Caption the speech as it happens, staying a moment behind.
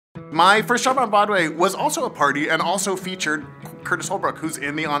My first job on Broadway was also a party and also featured Curtis Holbrook, who's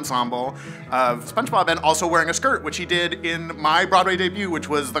in the ensemble of SpongeBob and also wearing a skirt, which he did in my Broadway debut, which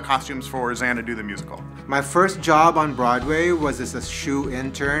was the costumes for Xanadu the musical. My first job on Broadway was as a shoe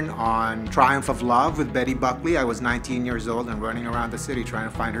intern on Triumph of Love with Betty Buckley. I was 19 years old and running around the city trying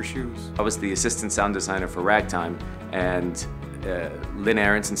to find her shoes. I was the assistant sound designer for Ragtime, and Lynn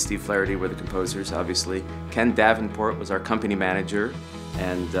Ahrens and Steve Flaherty were the composers, obviously. Ken Davenport was our company manager,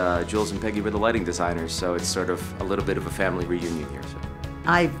 and Jules and Peggy were the lighting designers, so it's sort of a little bit of a family reunion here. So.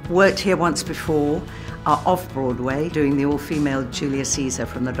 I've worked here once before, off-Broadway, doing the all-female Julius Caesar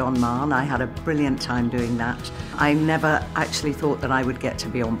from the Don Juan. I had a brilliant time doing that. I never actually thought that I would get to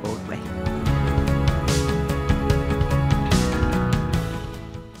be on Broadway.